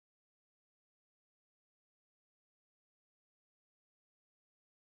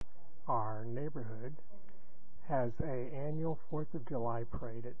Our neighborhood has an annual 4th of July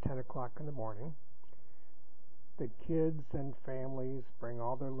parade at 10 o'clock in the morning. The kids and families bring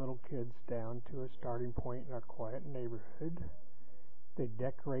all their little kids down to a starting point in our quiet neighborhood. They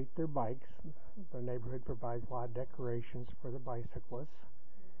decorate their bikes. The neighborhood provides a lot of decorations for the bicyclists,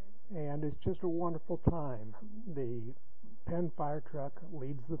 and it's just a wonderful time. The Penn fire truck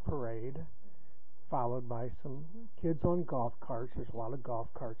leads the parade, followed by some kids on golf carts. There's a lot of golf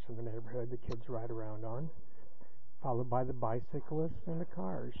carts in the neighborhood the kids ride around on, followed by the bicyclists and the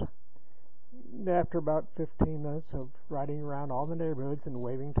cars. After about 15 minutes of riding around all the neighborhoods and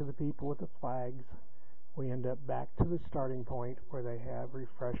waving to the people with the flags, we end up back to the starting point where they have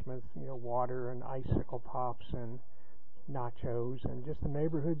refreshments, water and icicle pops and nachos, and just the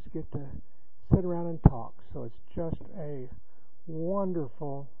neighborhoods get to sit around and talk. So it's just a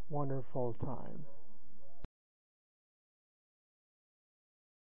wonderful, wonderful time.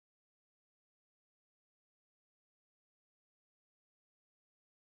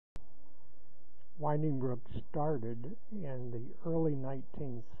 Winding Brook started in the early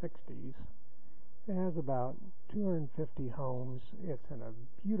 1960s. It has about 250 homes. It's in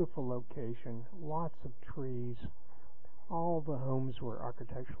a beautiful location, lots of trees. All the homes were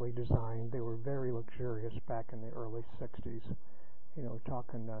architecturally designed. They were very luxurious back in the early 60s. We're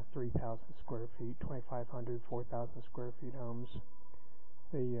talking 3,000 square feet, 2,500, 4,000 square feet homes.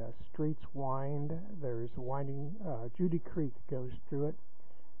 The streets wind. There's winding. Judy Creek goes through it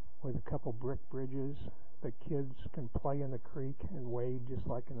with a couple brick bridges. The kids can play in the creek and wade just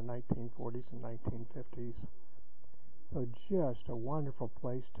like in the 1940s and 1950s. So just a wonderful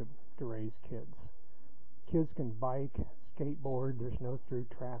place to raise kids. Kids can bike, skateboard. There's no through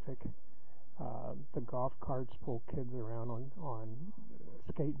traffic. The golf carts pull kids around on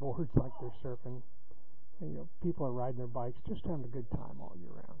skateboards like they're surfing. And, people are riding their bikes, just having a good time all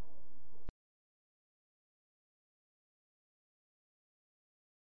year round.